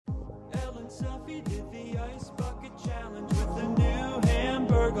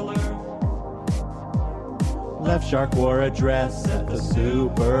Left Shark wore a dress at the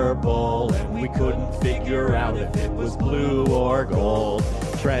Super Bowl, and we couldn't figure out if it was blue or gold.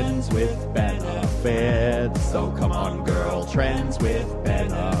 Trends with benefits, so come on girl, trends with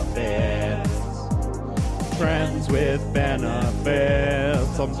benefits. Trends with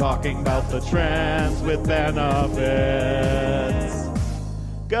benefits, I'm talking about the trends with benefits.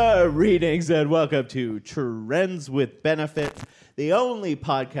 Greetings and welcome to Trends with Benefits, the only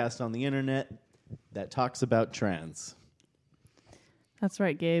podcast on the internet that talks about trends. That's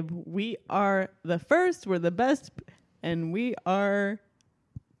right, Gabe. We are the first, we're the best, and we are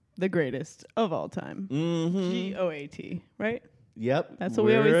the greatest of all time. Mm-hmm. GOAT, right? Yep. That's what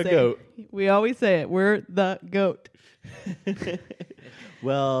we always say. Goat. We always say it. We're the GOAT.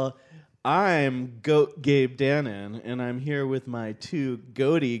 Well, I'm Goat Gabe Dannon, and I'm here with my two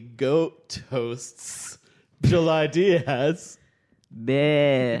goaty goat hosts, July Diaz.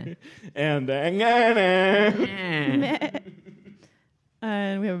 Bleh. And And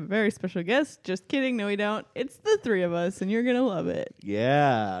we have a very special guest. Just kidding. No, we don't. It's the three of us, and you're going to love it.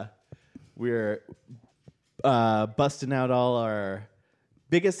 yeah, we're busting out all our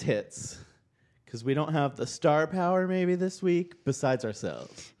biggest hits because we don't have the star power maybe this week besides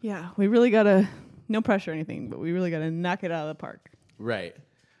ourselves. Yeah, we really got to, no pressure or anything, but we really got to knock it out of the park. Right.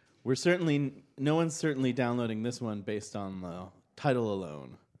 No one's certainly downloading this one based on the title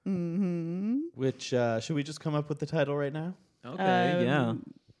alone. Mm-hmm. Which, should we just come up with the title right now? Okay, yeah.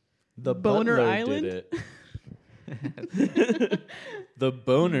 The Boner Butler Island? did it. The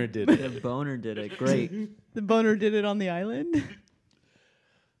Boner did it. The boner did it. Great. The boner did it on the island.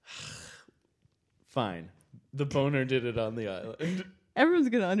 Fine. The Boner did it on the island. Everyone's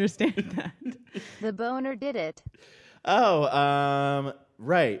going to understand that. The boner did it. Oh,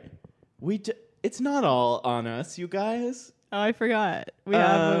 right. It's not all on us, you guys. Oh, I forgot. We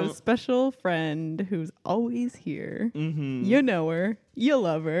have a special friend who's always here. Mm-hmm. You know her. You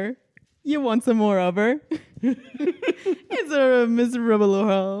love her. You want some more of her. It's our Miss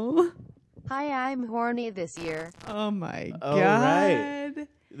Rubbeloho. Hi, I'm horny this year. Oh, my Oh, God. right.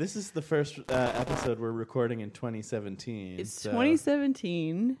 This is the first episode we're recording in 2017. It's so,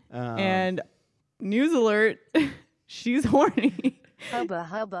 2017. And news alert, she's horny. Hubba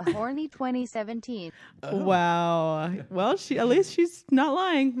hubba horny 2017. Oh. Wow. Well, at least she's not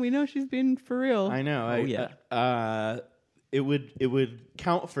lying. We know she's being for real. I know. yeah. It would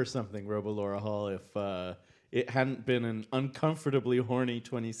count for something, Robo Laura Hall, if it hadn't been an uncomfortably horny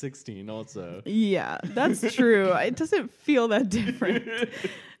 2016 also. Yeah, that's true. It doesn't feel that different.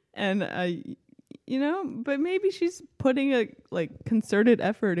 And, but maybe she's putting a concerted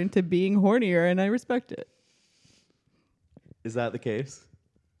effort into being hornier, and I respect it. Is that the case?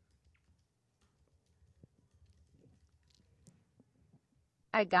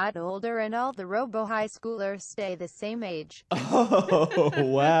 I got older and all the robo high schoolers stay the same age. Oh,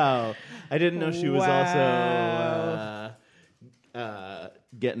 wow. I didn't know she was Wow. also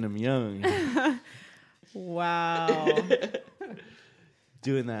getting them young. Wow.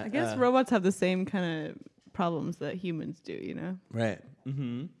 Doing that. I guess robots have the same kind of problems that humans do, you know? Right.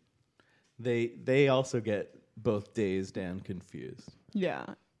 Mm-hmm. They also get both dazed and confused. Yeah.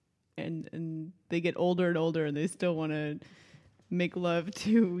 And they get older and older, and they still want to make love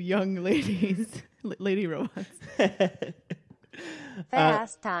to young ladies, lady robots.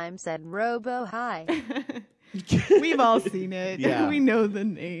 Fast Times at Robo High. We've all seen it. Yeah. We know the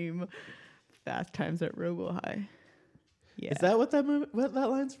name. Fast Times at Robo High. Yeah. Is that what that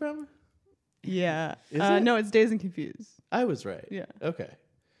line's from? Yeah. Is it? No, it's Dazed and Confused. I was right. Yeah. Okay.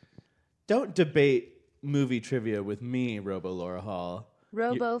 Don't debate movie trivia with me, Robo Laura Hall.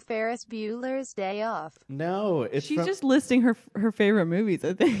 Robo Ferris Bueller's Day Off. No, it's She's just listing her favorite movies,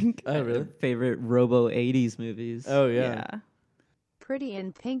 I think. Oh, really? Favorite Robo 80s movies. Oh, yeah. Pretty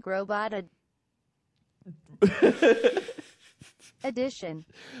in Pink Robot Edition.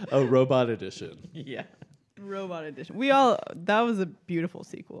 Oh, Robot Edition. Yeah. Robot Edition. That was a beautiful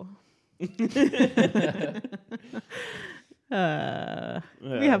sequel. We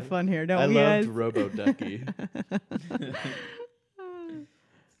have fun here, don't I we, loved guys? Robo Ducky.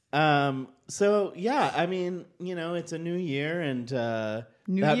 So yeah, I mean, it's a new year, and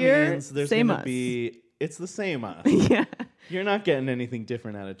New that year, means there's same gonna us. it's the same us. Yeah. You're not getting anything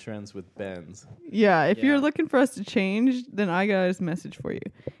different out of Trends with Benz. Yeah, if Yeah. you're looking for us to change, then I got this message for you.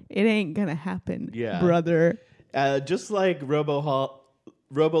 It ain't gonna happen, Yeah. brother. Just like Robo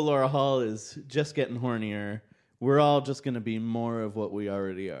Laura Hall is just getting hornier, we're all just gonna be more of what we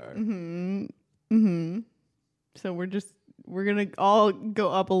already are. Mm-hmm. Mm-hmm. So we're gonna all go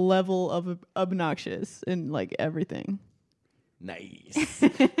up a level of obnoxious in like everything. Nice.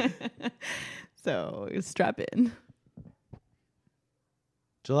 So strap in.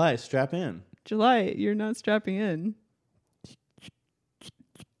 July, strap in. July, you're not strapping in.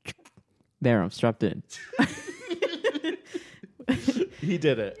 There, I'm strapped in. He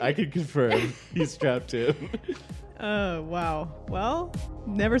did it. I can confirm. He's strapped in. Oh, wow. Well,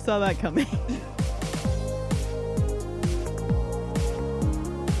 never saw that coming.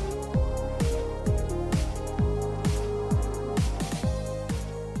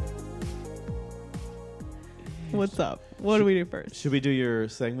 What's up? What do we do first? Should we do your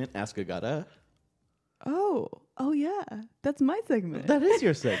segment, Ask Agata? Oh yeah. That's my segment. That is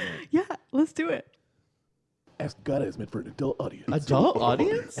your segment. Yeah, let's do it. Ask Agata is meant for an adult audience. Adult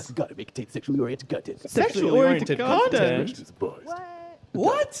audience? Ask Agata may contain sexually oriented content. Sexually oriented content? Expressions is advised.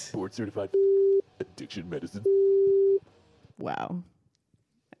 What? Board certified addiction medicine. Wow.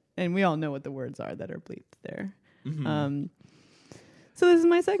 And we all know what the words are that are bleeped there. Mm-hmm. So this is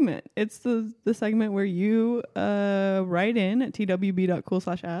my segment. It's the segment where you write in at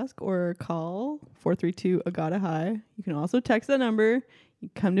twb.cool/ask or call 432-AGATA-HIGH. You can also text that number. You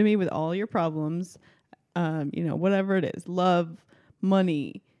come to me with all your problems, whatever it is. Love,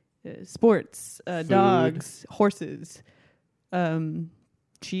 money, sports, dogs, horses,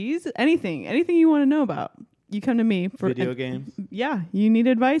 cheese, anything you want to know about. You come to me for Video games? Yeah, you need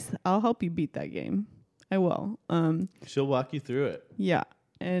advice? I'll help you beat that game. I will. She'll walk you through it. Yeah.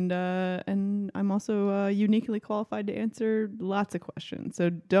 And I'm also uniquely qualified to answer lots of questions. So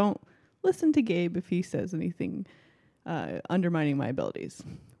don't listen to Gabe if he says anything undermining my abilities.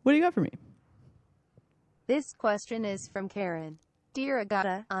 What do you got for me? This question is from Karen. Dear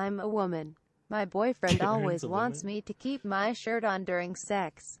Agata, I'm a woman. My boyfriend Karen's always a wants woman? me to keep my shirt on during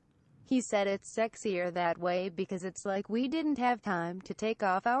sex. He said it's sexier that way because it's like we didn't have time to take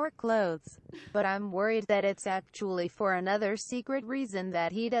off our clothes. But I'm worried that it's actually for another secret reason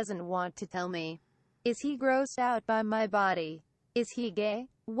that he doesn't want to tell me. Is he grossed out by my body? Is he gay?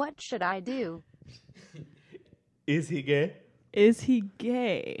 What should I do? Is he gay? Is he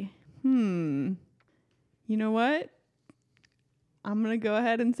gay? You know what? I'm going to go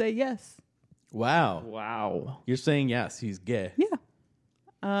ahead and say yes. Wow. Wow. You're saying yes, he's gay. Yeah.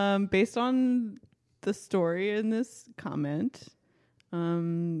 Based on the story in this comment,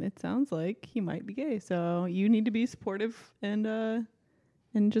 it sounds like he might be gay. So you need to be supportive and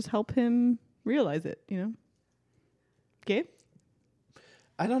just help him realize it, Gabe?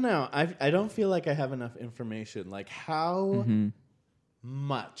 I don't know. I don't feel like I have enough information. Like, how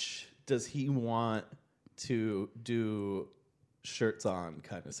much does he want to do shirts on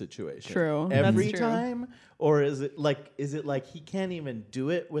kind of situation? True. That's Every true. time? Or is it like he can't even do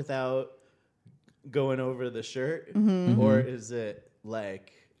it without going over the shirt? Or is it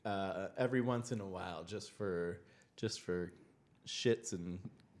like every once in a while just for shits and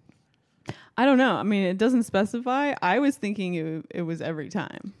I don't know. I mean, it doesn't specify. I was thinking it was every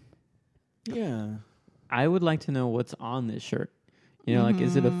time. yeah. I would like to know what's on this shirt.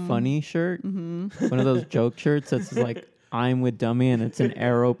 Is it a funny shirt? One of those joke shirts that's like, I'm with Dummy, and it's an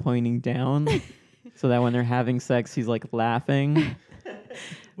arrow pointing down. So that when they're having sex, he's like laughing.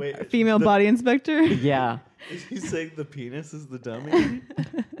 Wait, Female body inspector. Yeah. is he saying the penis is the dummy?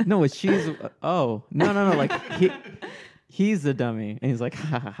 No, it's she's. Oh, no. Like, he's the dummy. And he's like,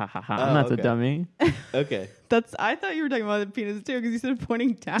 ha, ha, ha, ha, ha. I'm not the okay. dummy. Okay. I thought you were talking about the penis too, because you said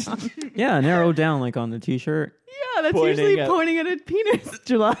pointing down. Yeah, an arrow down, like on the T-shirt. Yeah, that's Pointing usually at- pointing at a penis,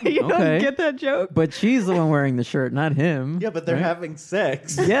 July. You don't Okay. get that joke? But she's the one wearing the shirt, not him. Yeah, but they're right? having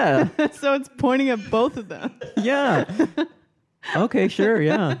sex. Yeah. So it's pointing at both of them. Yeah. Okay, sure,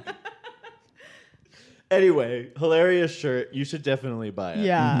 yeah. Anyway, hilarious shirt. You should definitely buy it.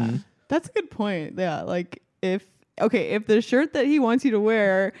 Yeah. That's a good point. Yeah, like if the shirt that he wants you to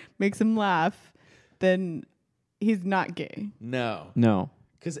wear makes him laugh, then he's not gay. No. No.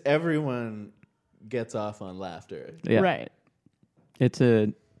 Because everyone gets off on laughter. Yeah. Right. It's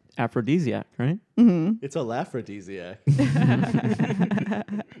a aphrodisiac, right? It's a laughrodisiac.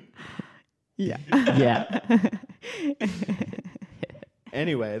 Yeah. Yeah.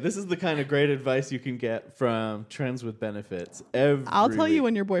 Anyway, this is the kind of great advice you can get from Trends with Benefits. Every I'll tell you week.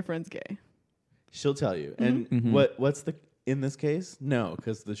 when your boyfriend's gay. She'll tell you. And what's the in this case? No,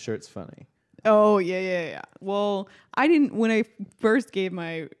 because the shirt's funny. Oh, yeah. Well, when I first gave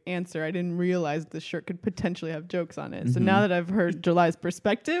my answer, I didn't realize the shirt could potentially have jokes on it. So now that I've heard July's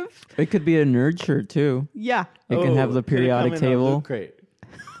perspective, It could be a nerd shirt too. yeah. It can have the could it periodic come in a table. Loot Crate?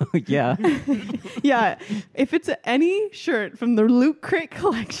 Yeah. Yeah. If it's any shirt from the Loot Crate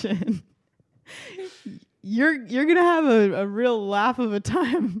collection, you're going to have a real laugh of a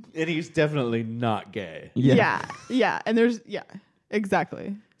time. And he's definitely not gay. Yeah. Yeah. And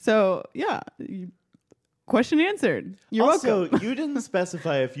exactly. So yeah, question answered. You're also, welcome. you didn't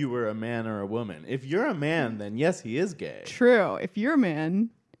specify if you were a man or a woman. If you're a man, then yes, he is gay. True. If you're a man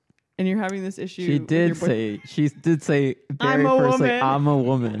and you're having this issue, She with did your say. She did say. I'm Very a firstly, woman. I'm a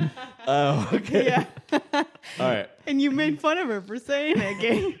woman. Oh, okay. yeah, All right. and you made fun of her for saying it,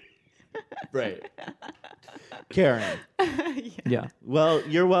 gay. Right. Karen. Yeah. Well,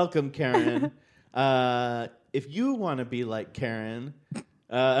 you're welcome, Karen. If you want to be like Karen,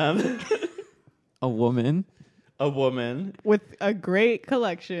 A woman. a woman, With a great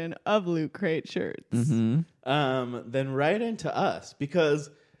collection of Loot Crate shirts. then write into us. Because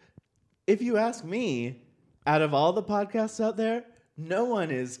if you ask me, out of all the podcasts out there, no one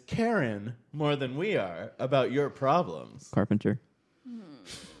is Karen more than we are about your problems. Carpenter.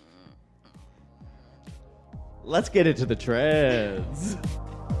 Let's get into the trends.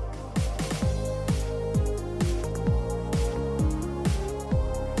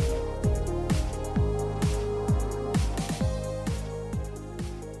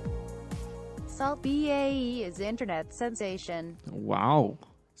 Salt BAE is internet sensation. Wow.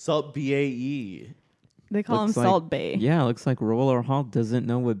 Salt BAE. They call Looks him like- Salt Bay. Yeah, looks like Roller Hall doesn't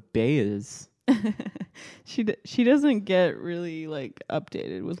know what bay is. She doesn't get really like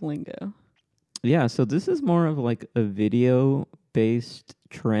updated with lingo. Yeah, so this is more of like a video based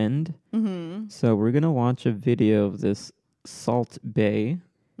trend. Mm-hmm. So we're going to watch a video of this Salt Bay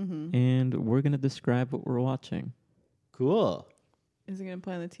Mm-hmm. and we're going to describe what we're watching. Cool. Is it gonna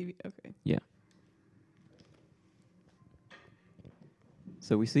play on the TV? Okay. Yeah.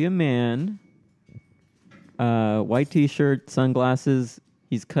 So we see a man, white t-shirt, sunglasses.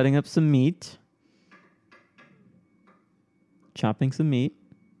 He's cutting up some meat, chopping some meat.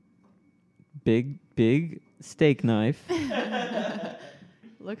 Big steak knife.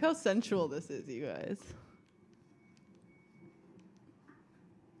 Look how sensual this is, you guys.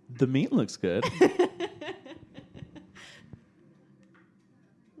 The meat looks good.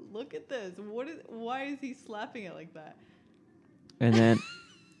 Look at this. Why is he slapping it like that? And then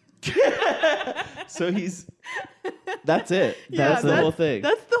So that's it. That's the whole thing.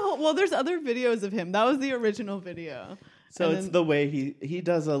 That's the whole. Well, there's other videos of him. That was the original video. So And it's then- the way he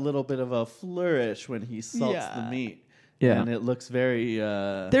does a little bit of a flourish when he salts the Yeah. meat. Yeah. And it looks very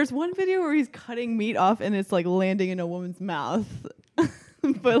There's one video where he's cutting meat off and it's like landing in a woman's mouth.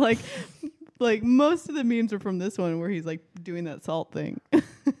 But like most of the memes are from this one where he's like doing that salt thing.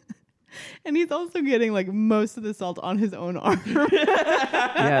 And he's also getting like most of the salt on his own arm.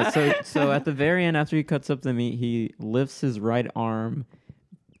 yeah, so at the very end, after he cuts up the meat, he lifts his right arm,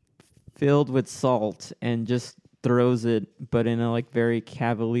 filled with salt, and just throws it, but in a like very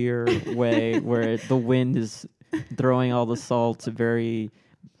cavalier way, where the wind is throwing all the salt very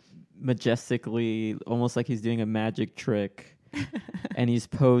majestically, almost like he's doing a magic trick, and he's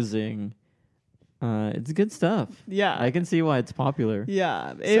posing. It's good stuff. Yeah. I can see why it's popular.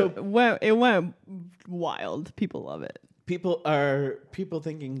 Yeah. So- It went wild. People love it. people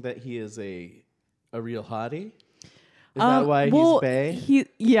thinking that he is a real hottie? Is that why well, he's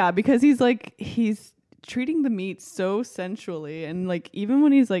bae? Because he's treating the meat so sensually, and like even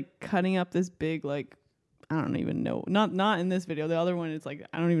when he's like cutting up this big like I don't even know, not in this video. The other one is like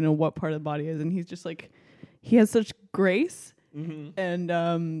I don't even know what part of the body is, and he's just like he has such grace,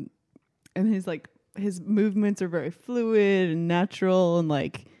 and his like his movements are very fluid and natural, and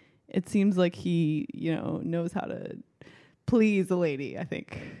like it seems like he knows how to please a lady. I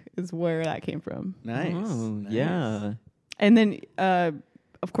think is where that came from. Nice. Oh, Nice. yeah. And then,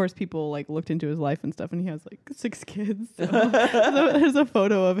 of course, people like looked into his life and stuff, and he has like 6 kids. So there's a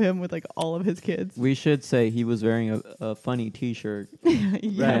photo of him with like all of his kids. We should say he was wearing a funny T-shirt,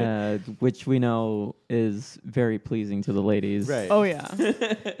 Yeah. which we know is very pleasing to the ladies. Right. Oh yeah.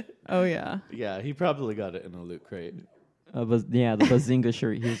 Oh yeah. Yeah, he probably got it in a loot crate. The Bazinga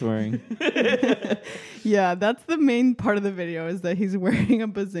shirt he was wearing. Yeah, that's the main part of the video is that he's wearing a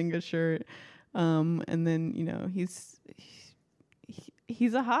Bazinga shirt, and then he's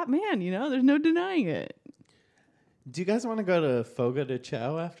a hot man. There's no denying it. Do you guys want to go to Fogo de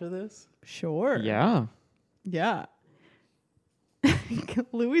Chao after this? Sure. Yeah. Yeah.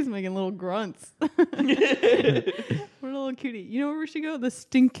 Louis making little grunts. What a little cutie. You know where we should go? The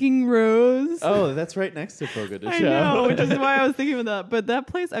Stinking Rose. Oh, that's right next to Fogo de Chao. I know, which is why I was thinking of that. But that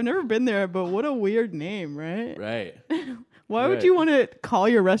place, I've never been there, but what a weird name, right? Right. Why would Right. you want to call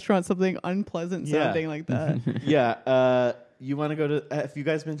your restaurant something unpleasant Yeah. sounding like that? Yeah. You want to go to... have you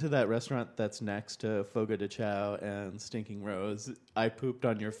guys been to that restaurant that's next to Fogo de Chao and Stinking Rose? I pooped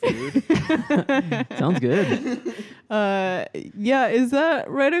on your food. Sounds good. Yeah, is that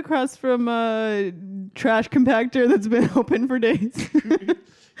right across from a trash compactor that's been open for days?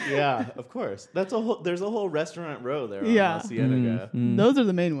 Yeah, of course. There's a whole restaurant row there on Yeah. La Cienega. Those are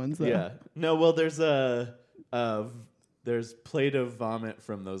the main ones, though. Yeah. No, well, there's plate of vomit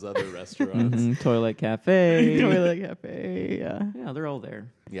from those other restaurants. Toilet Cafe. Toilet Cafe. Yeah. Yeah, they're all there.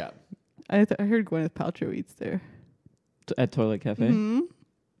 Yeah. I heard Gwyneth Paltrow eats there. At Toilet Cafe. Mm-hmm.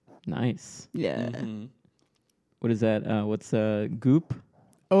 Nice. Yeah. Mhm. What is that? What's Goop?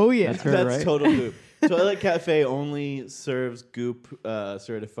 Oh yeah. That's her, That's right? total goop. Toilet Cafe only serves goop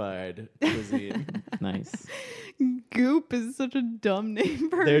certified cuisine. Nice. Goop is such a dumb name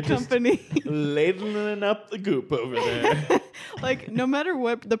for They're a just- company. Ladling up the goop over there. Like no matter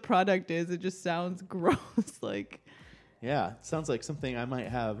what the product is, it just sounds gross. Like Yeah, sounds like something I might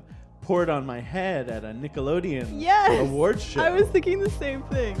have poured on my head at a Nickelodeon yes, awards show. I was thinking the same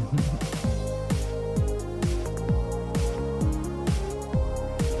thing.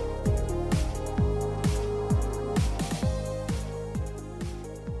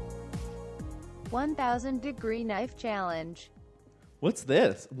 $1,000 knife challenge. What's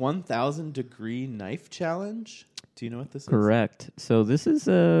this? 1,000 degree knife challenge? Do you know what this is? Correct. So this is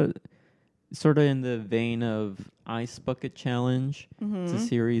sort of in the vein of Ice Bucket Challenge. It's a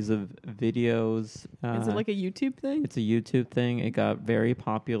series of videos. Is it like a YouTube thing? It's a YouTube thing. It got very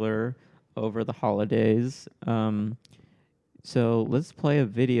popular over the holidays. So let's play a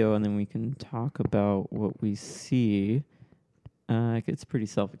video and then we can talk about what we see. It's pretty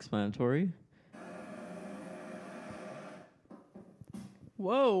self-explanatory.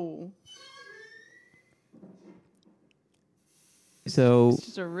 Whoa. So It's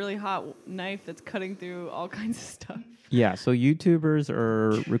just a really hot knife that's cutting through all kinds of stuff. yeah, so YouTubers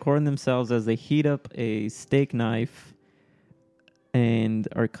are recording themselves as they heat up a steak knife and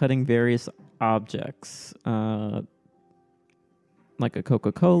are cutting various objects, like a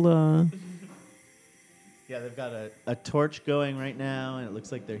Coca-Cola. Yeah, they've got a torch going right now, and it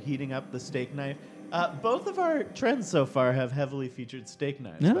looks like they're heating up the steak knife. Both of our trends so far have heavily featured steak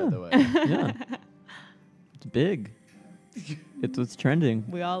knives, by Yeah. the way. Yeah, it's big. It's what's trending.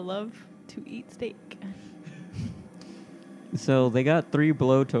 We all love to eat steak. So they got 3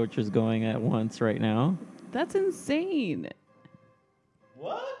 blow torches going at once right now. That's insane.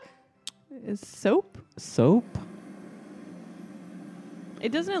 What? Is soap? Soap?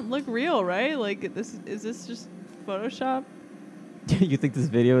 It doesn't look real, right? Like is this just Photoshop? You think this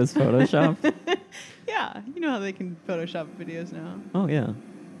video is photoshopped? Yeah, you know how they can Photoshop videos now. Oh, yeah.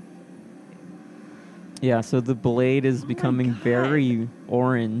 Yeah, so the blade is becoming God. very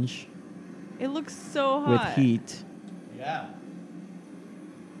orange It looks so with hot. heat. Yeah.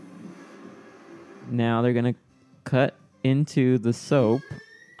 Now they're going to cut into the soap.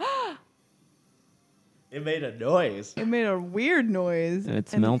 It made a noise. It made a weird noise. And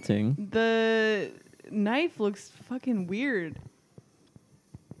it's and melting. The knife looks fucking weird.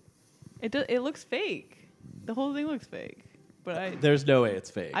 It looks fake. The whole thing looks fake. But There's no way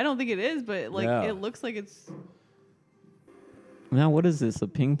it's fake. I don't think it is, but like No. it looks like it's Now, what is this? A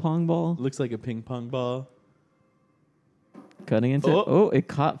ping pong ball? Looks like a ping pong ball. Cutting into Oh. Oh, it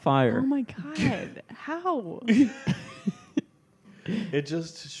caught fire. oh my god. How? It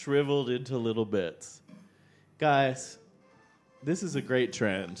just shriveled into little bits. Guys, this is a great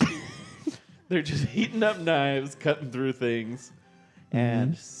trend. They're just heating up knives, cutting through things,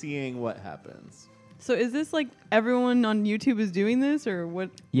 and seeing what happens. So is this like everyone on YouTube is doing this or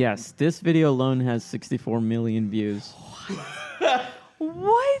what? Yes, this video alone has 64 million views.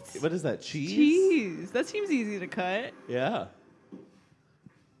 What? What is that, cheese? Cheese. That seems easy to cut. Yeah.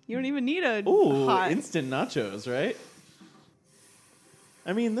 You don't even need a Ooh, hot. instant nachos, right?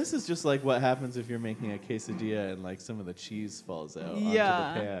 I mean, this is just like what happens if you're making a quesadilla and like some of the cheese falls out Yeah.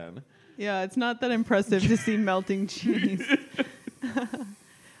 onto the pan. Yeah, it's not that impressive to see melting cheese.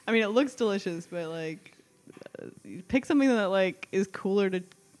 I mean, it looks delicious, but like, pick something that like is cooler to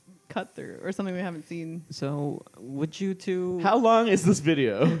cut through, or something we haven't seen. So, would you two... How long is this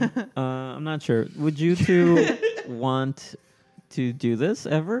video? I'm not sure. Would you two want to do this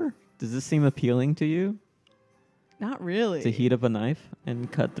ever? Does this seem appealing to you? Not really. To heat up a knife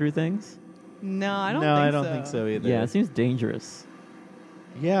and cut through things? No, I don't. No, think I don't think so either. Yeah, it seems dangerous.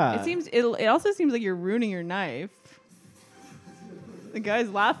 Yeah. It seems. It also seems like you're ruining your knife. The guy's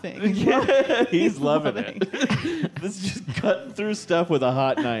laughing. He's loving it. This is just cutting through stuff with a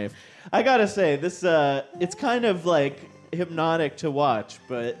hot knife. I gotta say, this it's kind of like hypnotic to watch,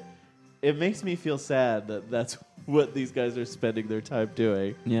 but it makes me feel sad that that's what these guys are spending their time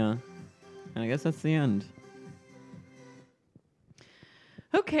doing. Yeah. And I guess that's the end.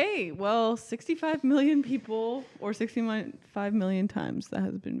 Okay, well, 65 million people, or 65 million times that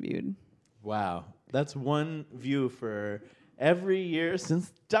has been viewed. Wow. That's one view for every year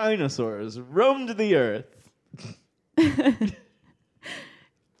since dinosaurs roamed the earth.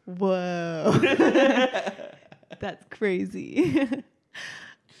 Whoa. That's crazy.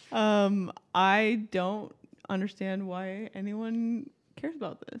 I don't understand why anyone cares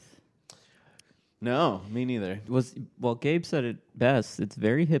about this. No, me neither. Well, Gabe said it best. It's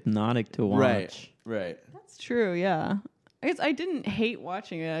very hypnotic to watch. Right. That's true, yeah. I guess I didn't hate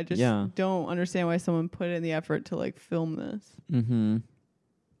watching it. I just don't understand why someone put in the effort to like film this. Mm-hmm.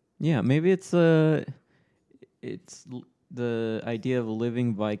 Yeah, maybe it's the idea of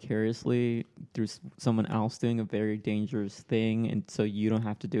living vicariously through someone else doing a very dangerous thing, and so you don't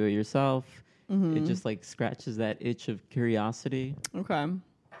have to do it yourself. Mm-hmm. It just like scratches that itch of curiosity. Okay.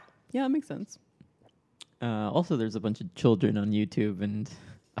 Yeah, that makes sense. Also, there's a bunch of children on YouTube, and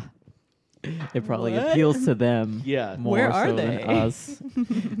it probably What? appeals to them. Yeah. More Where are so they? than us.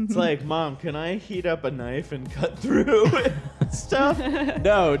 It's like, Mom, can I heat up a knife and cut through stuff?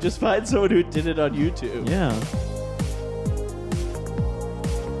 No, just find someone who did it on YouTube. Yeah.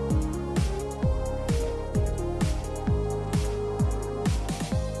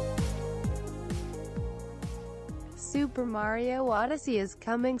 Super Mario Odyssey is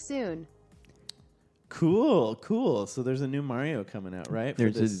coming soon. Cool. So there's a new Mario coming out, right?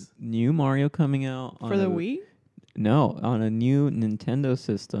 There's a new Mario coming out For the Wii? No, on a new Nintendo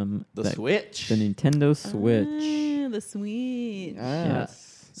system. the Switch. The Nintendo Switch. Ah, the Switch.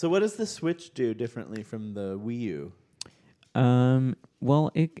 Yes. So what does the Switch do differently from the Wii U?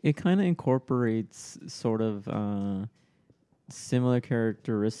 Well, it kind of incorporates sort of similar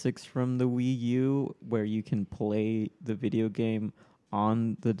characteristics from the Wii U, where you can play the video game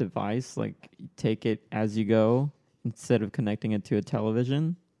on the device, like take it as you go instead of connecting it to a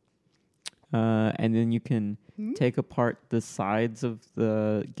television. And then you can take apart the sides of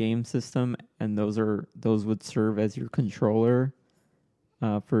the game system, and those would serve as your controller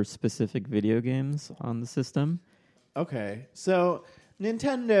for specific video games on the system. Okay, so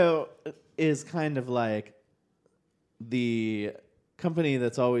Nintendo is kind of like the company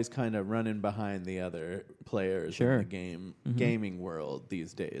that's always kind of running behind the other players in the gaming world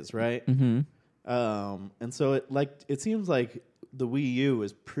these days, right? Mm-hmm. And so it seems like the Wii U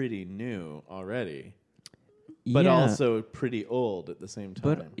is pretty new already, but also pretty old at the same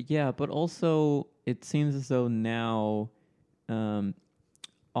time. But also it seems as though now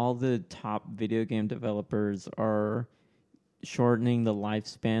all the top video game developers are shortening the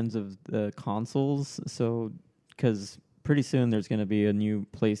lifespans of the consoles. So, because pretty soon there's going to be a new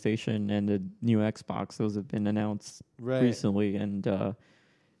PlayStation and a new Xbox. Those have been announced recently, and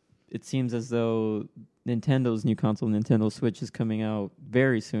it seems as though Nintendo's new console, Nintendo Switch, is coming out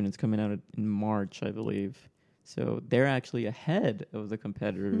very soon. It's coming out in March, I believe. So they're actually ahead of the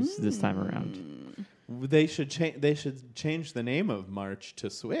competitors this time around. They should change the name of March to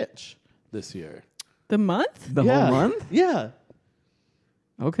Switch this year. The month? The whole month? Yeah.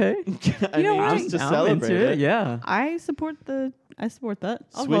 Okay. I know mean, what? just to I'm celebrate into it. Yeah. I support that.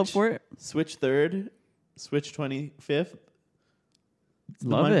 I'll vote for it. Switch 3rd, Switch 25th.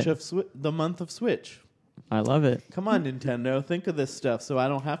 Love it. The month of Switch. I love it. Come on, Nintendo. Think of this stuff so I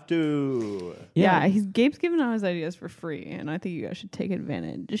don't have to. Yeah, Gabe's giving out his ideas for free, and I think you guys should take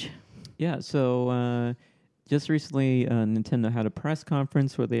advantage. Yeah, so just recently Nintendo had a press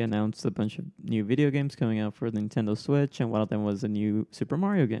conference where they announced a bunch of new video games coming out for the Nintendo Switch, and one of them was a new Super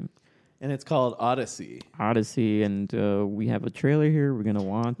Mario game. And it's called Odyssey. Odyssey, and we have a trailer here we're going to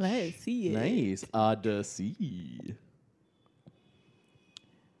watch. Let's see it. Nice. Odyssey.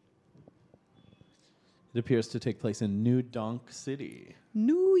 It appears to take place in New Donk City.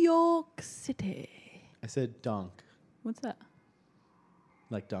 New York City. I said donk. What's that?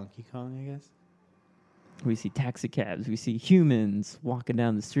 Like Donkey Kong, I guess? We see taxi cabs. We see humans walking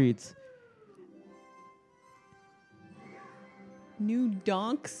down the streets. New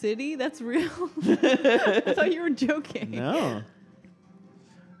Donk City? That's real? I thought you were joking. No.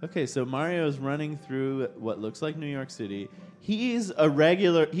 Okay, so Mario's running through what looks like New York City. He's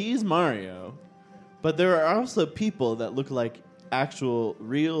Mario, but there are also people that look like actual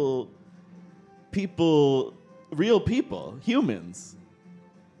real people, humans.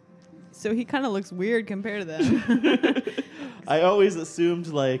 So he kind of looks weird compared to them. I always assumed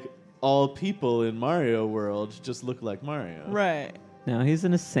like all people in Mario World just look like Mario. Right. Now he's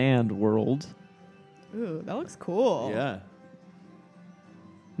in a sand world. Ooh, that looks cool. Yeah.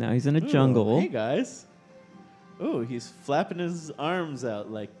 Now he's in a Ooh, jungle. Hey guys. Ooh, he's flapping his arms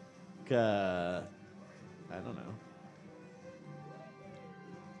out like I don't know.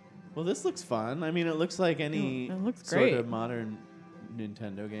 Well, this looks fun. I mean, it looks like any It looks sort great. of modern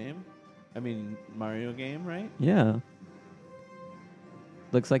Nintendo game. I mean, Mario game, right? Yeah.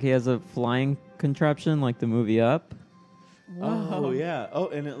 Looks like he has a flying contraption like the movie Up. Oh yeah. Oh,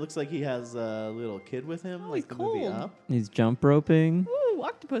 and it looks like he has a little kid with him, Oh, like he's the movie cold. Up. He's jump roping. Ooh,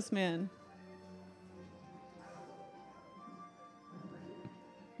 Octopus Man.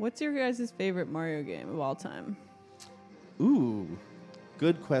 What's your guys' favorite Mario game of all time? Ooh,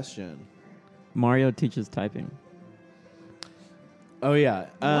 good question. Mario teaches typing. Oh yeah.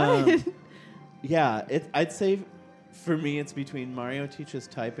 What? Yeah, I'd say for me it's between Mario teaches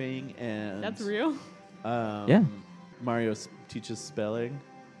typing and That's real? Yeah. Mario teaches spelling.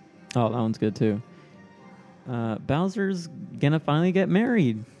 Oh, that one's good too. Bowser's gonna finally get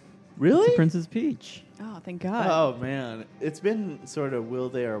married Really? to Princess Peach. Oh, thank God. Oh man, it's been sort of will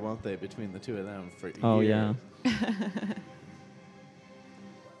they or won't they between the two of them for Oh years. yeah.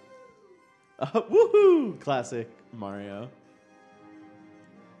 Woohoo! Classic Mario.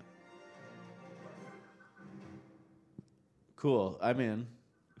 Cool. I'm in.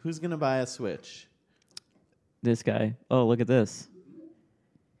 Who's gonna buy a Switch? This guy. Oh, look at this.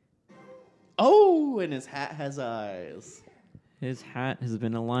 Oh, and his hat has eyes. His hat has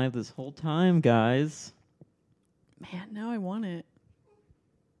been alive this whole time, guys. Man, now I want it.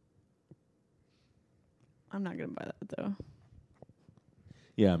 I'm not going to buy that, though.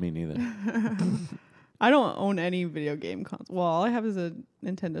 Yeah, me neither. I don't own any video game console. Well, all I have is a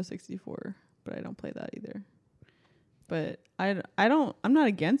Nintendo 64, but I don't play that either. But I'm not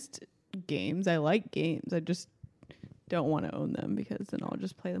against games. I like games. I just don't want to own them because then I'll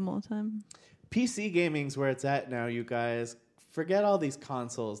just play them all the time. PC gaming's where it's at now, you guys. Forget all these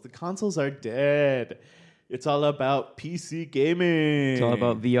consoles. The consoles are dead. It's all about PC gaming. It's all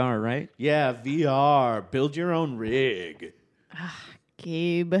about VR, right? Yeah, VR. Build your own rig.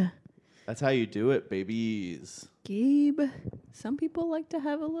 Gabe. That's how you do it, babies. Gabe. Some people like to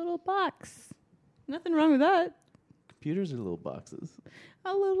have a little box. Nothing wrong with that. Computers are little boxes.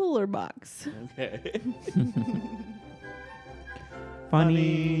 A littler box. Okay.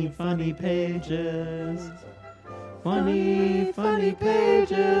 Funny, funny pages. Funny, funny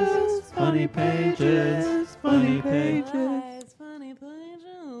pages. Funny pages. Funny pages. Funny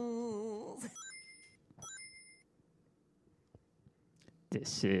pages.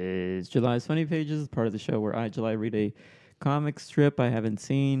 This is July's Funny Pages, part of the show where I, July, read a comic strip I haven't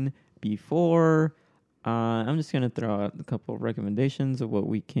seen before. I'm just going to throw out a couple of recommendations of what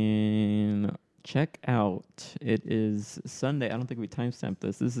we can check out. It is Sunday. I don't think we timestamped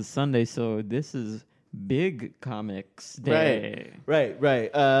this. This is Sunday, so this is Big Comics Day. Right.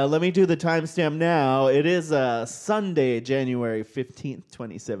 Let me do the timestamp now. It is Sunday, January 15th,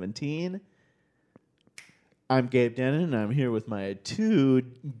 2017. I'm Gabe Denon, and I'm here with my two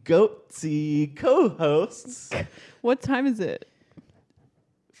goatsy co-hosts. What time is it?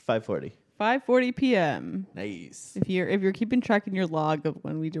 5:40. 5:40 p.m. Nice. If you're keeping track in your log of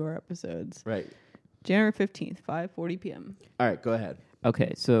when we do our episodes. Right. January 15th, 5:40 p.m. All right, go ahead.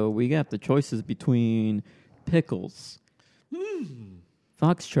 Okay, so we got the choices between Pickles,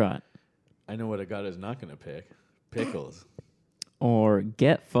 Foxtrot, I know what a god is not going to pick. Pickles. or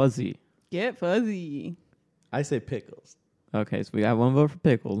Get Fuzzy. Get fuzzy. I say pickles. Okay, so we got one vote for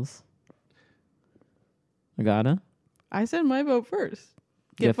Pickles. Agata? I said my vote first.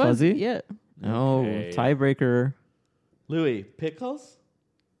 Get fuzzy? Yeah. Oh, Okay. tiebreaker. Louis, pickles?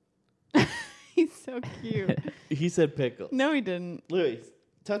 He's so cute. He said pickles. No, he didn't. Louis,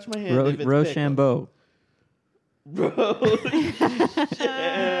 touch my hand if it's Rochambeau.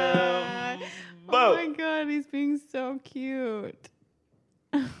 Oh my god, he's being so cute.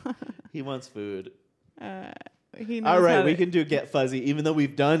 He wants food. He knows All right, how we to- can do Get Fuzzy, even though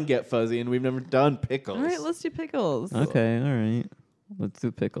we've done Get Fuzzy and we've never done pickles. All right, let's do pickles. Okay, all right. Let's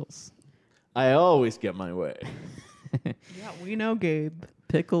do Pickles. I always get my way. Yeah, we know Gabe.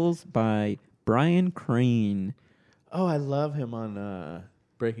 Pickles by Brian Crane. Oh, I love him on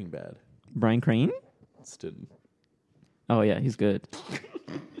Breaking Bad. Brian Crane? Student. Oh, yeah, he's good.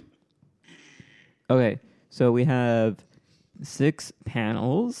 Okay, so we have 6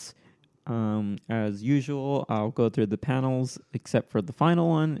 panels. As usual, I'll go through the panels except for the final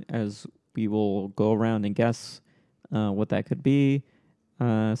one, as we will go around and guess what that could be.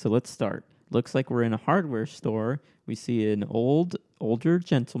 So let's start. Looks like we're in a hardware store. We see an older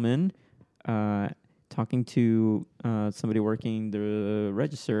gentleman talking to somebody working the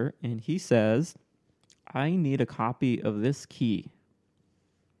register, and he says, "I need a copy of this key."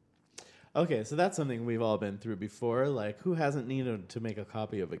 Okay, so that's something we've all been through before. Like, who hasn't needed to make a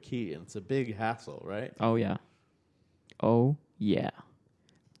copy of a key? And it's a big hassle, right? Oh, yeah. Oh, yeah.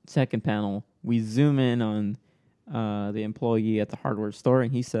 Second panel, we zoom in on the employee at the hardware store,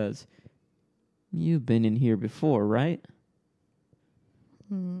 and he says, "You've been in here before, right?"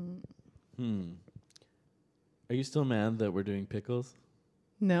 Are you still mad that we're doing pickles?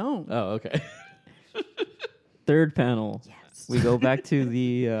 No. Oh, okay. Third panel. Yes. We go back to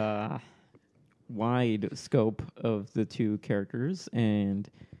the wide scope of the two characters, and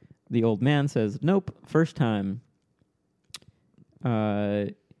the old man says, "Nope, first time."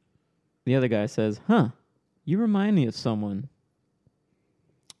 The other guy says, "Huh, you remind me of someone."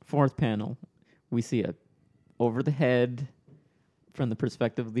 Fourth panel, we see it over the head from the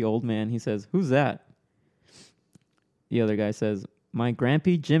perspective of the old man. He says, "Who's that?" The other guy says, "My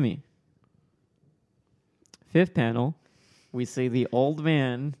Grampy Jimmy." Fifth panel, we see the old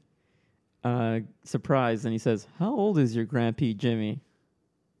man surprised, and he says, "How old is your Grampy Jimmy?"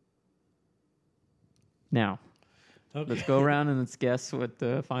 Now, let's go around and let's guess what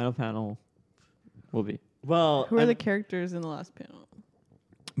the final panel will be. Well, Who are the characters in the last panel?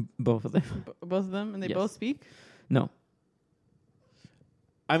 Both of them. Both of them, and they Yes. both speak. No.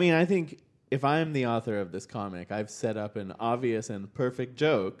 I mean, I think if I'm the author of this comic, I've set up an obvious and perfect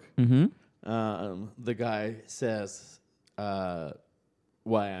joke. Mm-hmm. The guy says,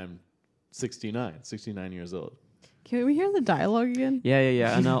 why I'm 69 years old. Can we hear the dialogue again?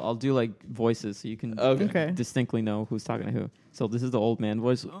 Yeah. And I'll do like voices so you can Okay. distinctly know who's talking to who. So this is the old man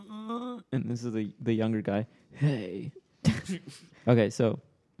voice, and this is the younger guy. Hey. Okay, so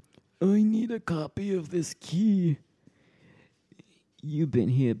I need a copy of this key. You've been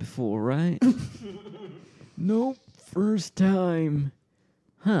here before, right? Nope, first time.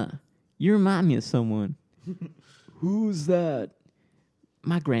 Huh? You remind me of someone. Who's that?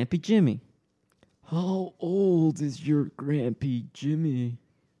 My Grampy Jimmy. How old is your Grampy Jimmy?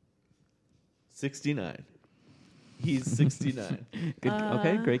 69. He's 69. Good.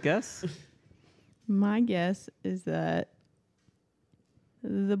 Okay, great guess. My guess is that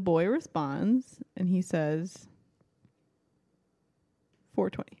the boy responds and he says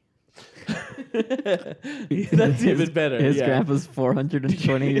 420. That's even better. His yeah. grandpa's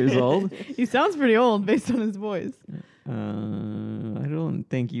 420 years old. He sounds pretty old based on his voice. I don't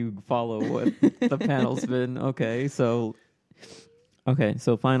think you follow what the panel's been. Okay, so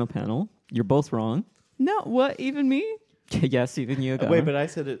final panel. You're both wrong. No, what? Even me? Yes, even you. Wait, but I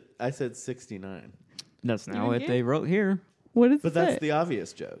said 69. that's not Even what you? they wrote here. What does But it that's say? the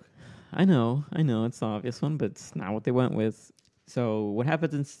obvious joke. I know, it's the obvious one, but it's not what they went with. So what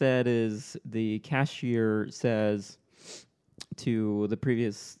happens instead is the cashier says to the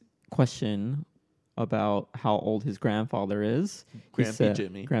previous question about how old his grandfather is.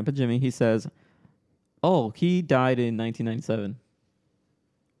 Jimmy. Grandpa Jimmy. He says, "Oh, he died in 1997."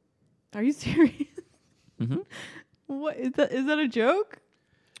 Are you serious? Mm-hmm. What is that? Is that a joke?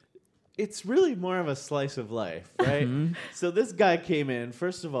 It's really more of a slice of life, right? Mm-hmm. So this guy came in,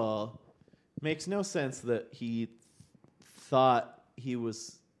 first of all, makes no sense that he thought he'd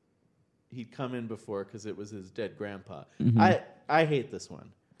come in before because it was his dead grandpa. Mm-hmm. I hate this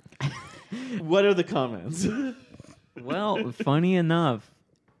one. What are the comments? Well, funny enough,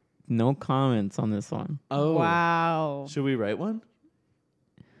 no comments on this one. Oh, Wow. Should we write one?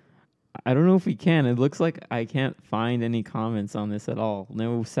 I don't know if we can. It looks like I can't find any comments on this at all.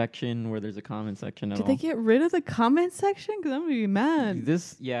 No section where there's a comment section at Did all. they get rid of the comment section? Because I'm going to be mad.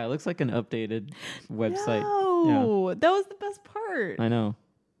 It looks like an updated website. No, that was the best part. I know.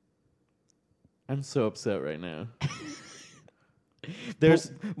 I'm so upset right now. That's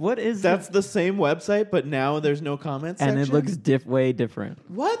the same website, but now there's no comment section. And it looks way different.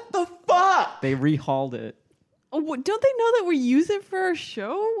 What the fuck? They rehauled it. Oh, don't they know that we use it for our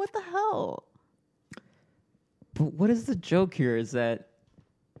show? What the hell? But what is the joke here? Is that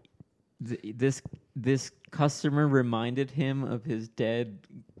this customer reminded him of his dead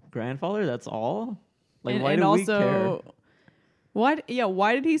grandfather? That's all. Like, and, why and do also, we care?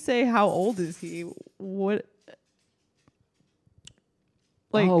 Why did he say how old is he? What?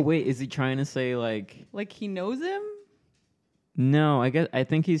 Like, Oh wait, is he trying to say like? like he knows him? No, I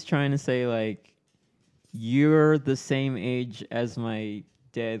think he's trying to say like, you're the same age as my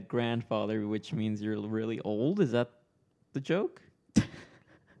dead grandfather, which means you're really old. Is that the joke?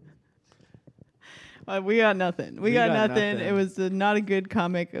 We got nothing. We got nothing. It nothing. was not a good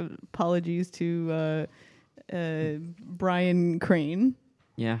comic. Apologies to Brian Crane.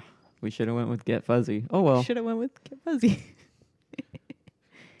 Yeah, we should have went with Get Fuzzy. Oh well. Should have went with Get Fuzzy.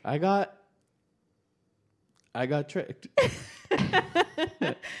 I got tricked.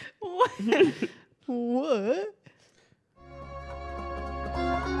 What? What?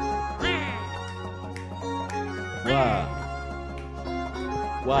 Wow.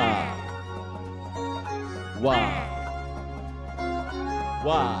 Wow. Wow.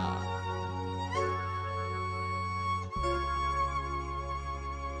 Wow.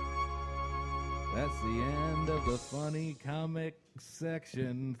 the end of the funny comic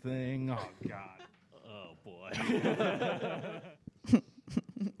section thing. Oh, God. Oh, boy.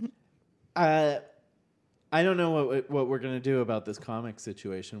 I don't know what we're gonna do about this comic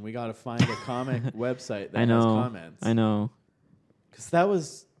situation. We got to find a comic website that I know. has comments. I know. Because that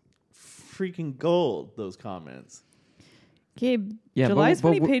was freaking gold. Those comments. Gabe, Yeah, July's but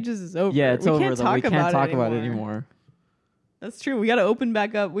funny we- pages is over. Yeah, it's we over can't though. talk We can't about talk it about it anymore. anymore. That's true. We got to open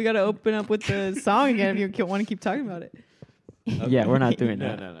back up. We got to open up with the song again if you want to keep talking about it. Yeah, we're not doing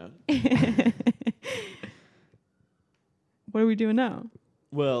No, that. no. What are we doing now?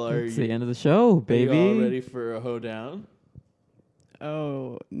 Well, are It's you, the end of the show, are baby. you all ready for a hoedown?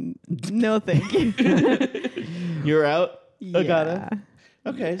 Oh, no, thank you. You're out, Agata? Yeah.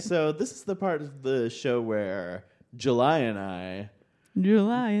 Okay, so this is the part of the show where July and I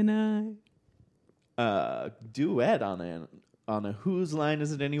July and I. duet on a Whose Line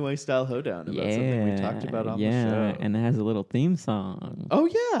Is It Anyway style hoedown about something we talked about on the show. And it has a little theme song. Oh,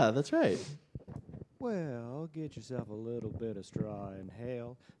 yeah, that's right. Well, get yourself a little bit of straw and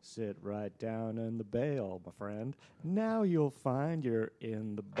hail. Sit right down in the bale, my friend. Now you'll find you're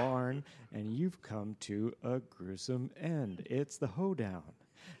in the barn and you've come to a gruesome end. It's the hoedown,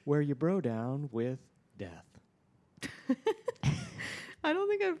 where you bro down with death. I don't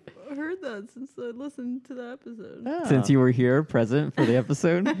think I've heard that since I listened to the episode. Since you were here present for the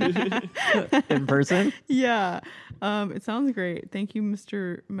episode in person. Yeah. It sounds great. Thank you,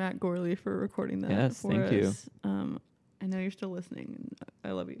 Mr. Matt Gorley, for recording that. Yes, for thank you. us. I know you're still listening. And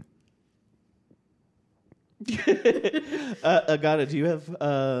I love you. Agata, do you have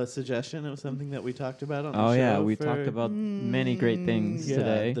a suggestion of something that we talked about on the show? Oh yeah, we for- talked about many great things yeah,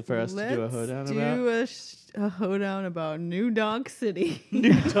 today. for us to do a Let's hoedown do about? a hoedown about New Donk City.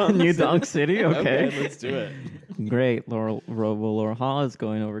 New Donk New Donk City, okay. let's do it. Great. Laura Hall is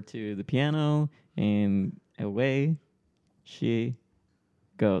going over to the piano, and away she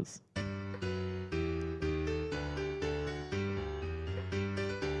goes.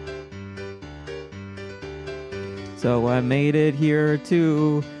 So I made it here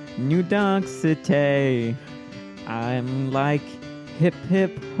to New Donk City. I'm like hip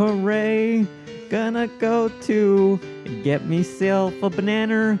hip hooray. Gonna go to get myself a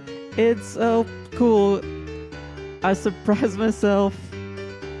banana. It's so cool. I surprised myself.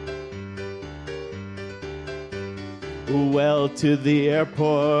 Well, to the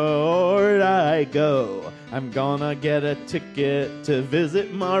airport I go. I'm gonna get a ticket to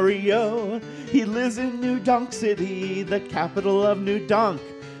visit Mario. He lives in New Donk City, the capital of New Donk.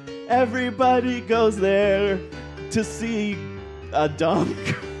 Everybody goes there to see a donk.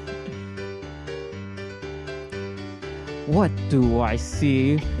 What do I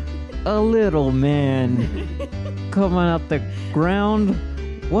see? A little man coming up the ground.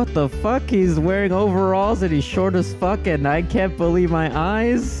 What the fuck? He's wearing overalls and he's short as fuck, and I can't believe my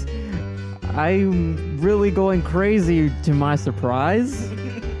eyes. I'm really going crazy to my surprise.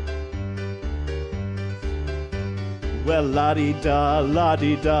 Well, la-di-da,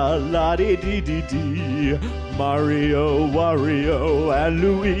 la-di-da, la-di-dee-dee-dee. Mario, Wario, and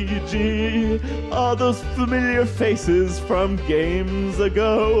Luigi. All those familiar faces from games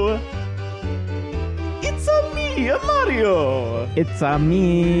ago. It's a me, a Mario. It's a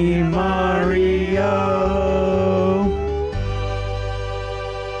me, Mario.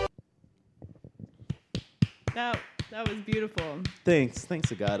 That was beautiful. Thanks,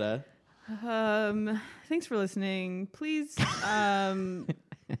 Agata. Thanks for listening. Please,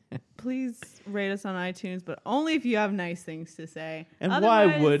 please rate us on iTunes, but only if you have nice things to say. And why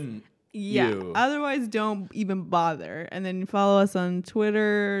Otherwise- wouldn't Yeah. you? Otherwise, don't even bother. And then follow us on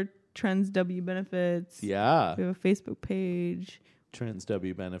Twitter, Trends W Benefits. Yeah, We have a Facebook page. Trends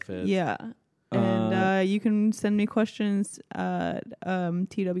W Benefits. Yeah. And you can send me questions at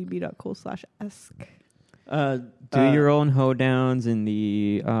twb.cool/ask. Do your own hoedowns in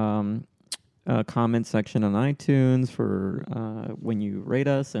the comment section on iTunes for when you rate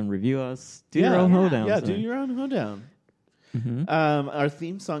us and review us. Do your own hoedowns. Yeah, do your own hoedown. Mhm. Our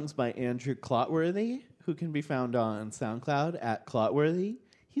theme song's by Andrew Clotworthy, who can be found on SoundCloud at Clotworthy.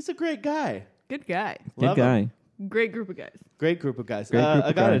 He's a great guy. Good guy. Good Love him. guy. Great group of guys. Great group of guys. Great group of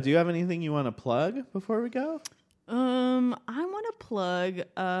Agata, guys. do you have anything you want to plug before we go? I want to plug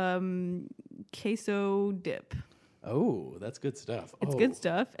queso dip. Oh, that's good stuff. It's good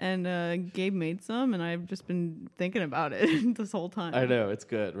stuff, and Gabe made some, and I've just been thinking about it this whole time. I know, it's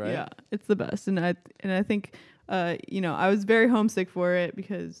good, right? Yeah, it's the best, and I think I was very homesick for it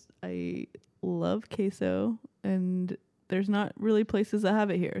because I love queso, and there's not really places that have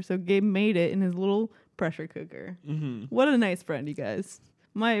it here. So Gabe made it in his little pressure cooker. Mm-hmm. What a nice friend, you guys.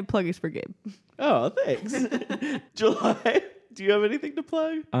 My plug is for Gabe. Oh, thanks. July, do you have anything to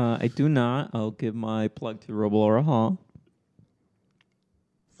plug? I do not. I'll give my plug to Robolaura Hall.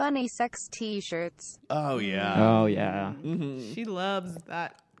 Funny sex t-shirts. Oh, yeah. Oh, yeah. Mhm. She loves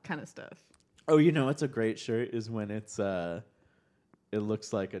that kind of stuff. Oh, you know what's a great shirt is when it's it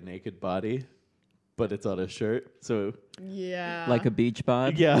looks like a naked body, but it's on a shirt. So Yeah. Like a beach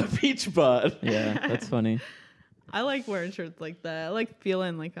bod. yeah, beach bod. Yeah, that's funny. I like wearing shirts like that. I like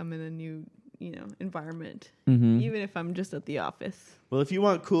feeling like I'm in a new, environment, Mm-hmm. even if I'm just at the office. Well, if you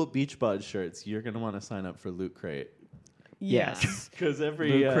want cool beach bod shirts, you're gonna want to sign up for Loot Crate Yeah. Yes. because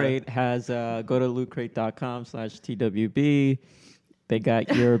every Loot Crate has, go to lootcrate.com/TWB. They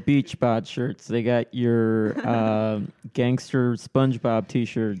got your beach bod shirts. They got your gangster SpongeBob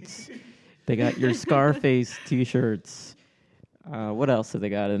t-shirts. They got your Scarface t-shirts. What else have they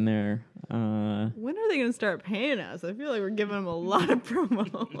got in there? When are they going to start paying us? I feel like we're giving them a lot of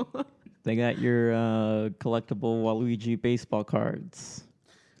promo. They got your collectible Waluigi baseball cards.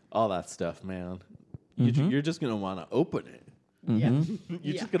 all that stuff, man. Mhm. You're just gonna want to open it. Mhm.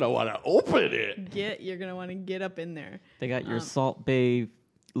 You're just gonna want to open it. You're going to want to get up in there. They got your Salt Bay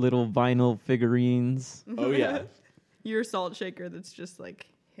little vinyl figurines. Oh yeah. Your salt shaker that's just like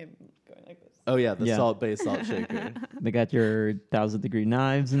him going like this. Oh yeah. The Yeah. Salt Bay salt shaker. They got your 1,000-degree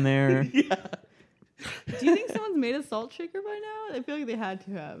knives in there. Yeah. Do you think someone's made a salt shaker by now? I feel like they had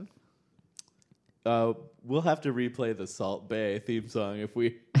to have. We'll have to replay the Salt Bay theme song if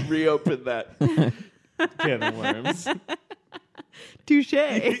we reopen that can of worms. Touche.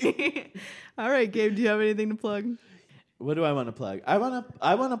 All right, Gabe, do you have anything to plug? What do I want to plug? I want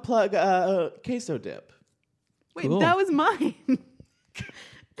to plug queso dip. Wait, Cool. that was mine.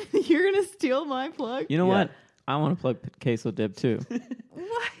 You're going to steal my plug? You know Yeah. what? I want to plug queso dip too.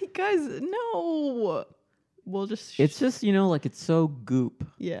 What? Guys, no. We'll just... It's just, like it's so goop.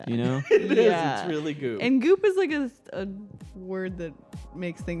 Yeah. You know? It is. Yeah. It's really good. And goop is like a word that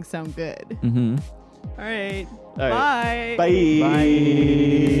makes things sound good. Mm-hmm. All right. All right. Bye. Bye.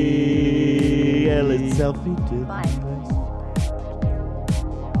 Bye. Let's selfie dip. Bye.